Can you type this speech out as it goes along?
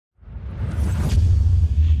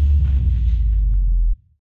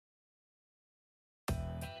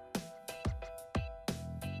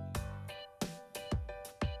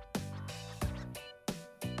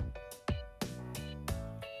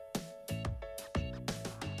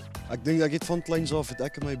Ek dink ek het van kleins af het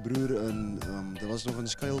ek en my broer in dit was nog in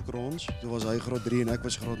skuilkrans. Toe was hy graad 3 en ek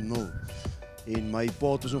was graad 0. En my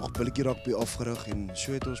pa het ons nog 'n billetjie rugby afgerig en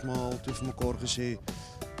so het ons maar al toe vir mekaar gesê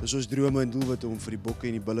dis ons drome en doelwitte om vir die bokke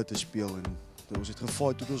en die bulle te speel en ons het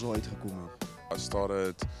gefight tot ons daar uitgekom het. I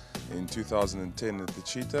started in 2010 at the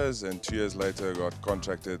Cheetahs and 2 years later got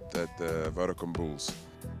contracted at the Vodacom Bulls.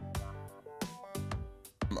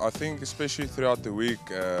 I think especially throughout the week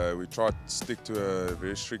we try to stick to a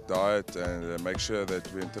very strict diet and make sure that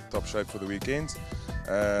we're in tip-top shape for the weekends.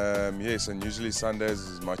 Yes, and usually Sundays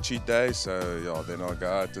is my cheat day, so yeah, then I'll go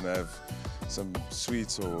out and have some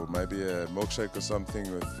sweets or maybe a milkshake or something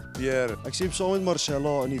with Pierre. Ek sê saam met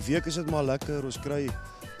Marcel, in die week is dit maar lekker, ons kry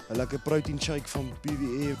 'n lekker protein shake van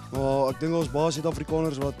PVE. Maar ek dink ons baie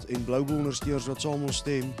Suid-Afrikaners wat en Blou Bull ondersteuners wat saam ons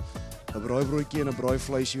stem, 'n braaibroodjie en 'n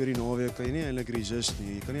braaivleisie oor die naweek kan jy nie eintlik resist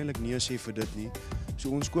nie. Jy kan nie eintlik nee sê vir dit nie. So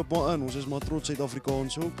ons koop maar in. Ons is maar trots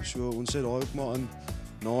Suid-Afrikaans ook. So ons sit daai ook maar in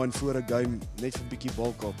na en voor 'n game net vir 'n bietjie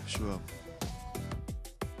balkap. So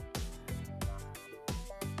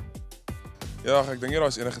ja, ek dink nie daar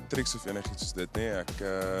is enige tricks of enigiets soos dit nie. Ek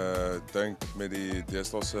dink met die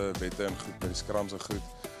deesdae wette en goed met die scrums en goed.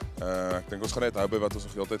 Ek dink ons gaan net hou by wat ons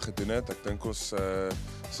nog heeltyd gedoen het. Ek dink ons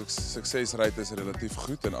suksesrate is relatief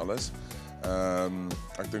goed en alles.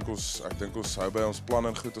 Ek dink ons hou by ons plan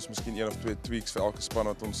en goed. Ons miskien 1 of 2 tweaks vir elke span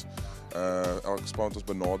wat ons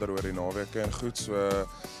benader oor die naweke en goed. So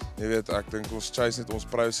jy weet, ek dink ons chase net ons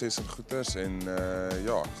proses en goeders en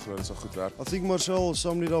ja, ek glo dit sal goed werk. I think Marcel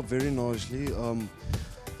summed it up very nicely.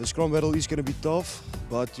 The scrum battle is going to be tough,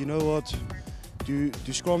 but you know what?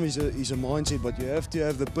 To scrum is a mindset, but you have to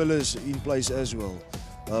have the pillars in place as well.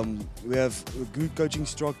 We have good coaching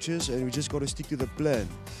structures and we just got to stick to the plan.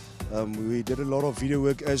 We did a lot of video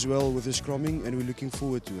work as well with the scrumming and we're looking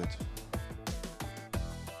forward to it.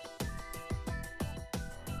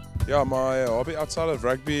 Yeah, my hobby outside of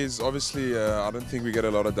rugby is obviously, I don't think we get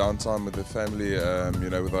a lot of downtime with the family, you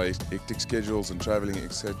know, with our hectic schedules and traveling,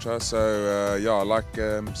 etc. So yeah, I like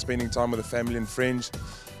spending time with the family and friends.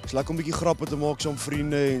 Dit is lekker om 'n bietjie grappe te maak saam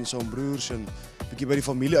vriende en saam broers en 'n bietjie by die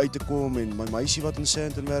familie uit te kom en my meisie wat in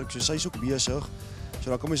Sandton werk, so sy's ook besig. So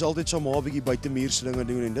dan kan mens altyd saam maar 'n bietjie buitemuurse dinge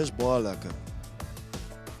doen en dis baie lekker.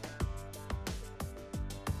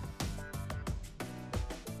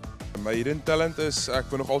 My hidden talent is ek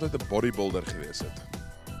wou nog altyd 'n bodybuilder gewees het.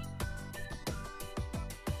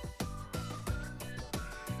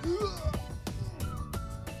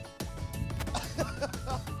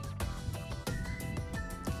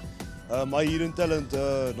 My hidden talent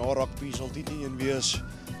na rugby sal dit nie een wees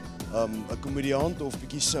 'n komediant of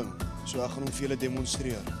bietjie sing. So ek gaan hom vir julle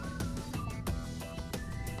demonstreer.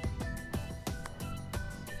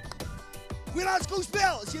 Wie laat skool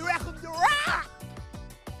speel? Is jy reg om te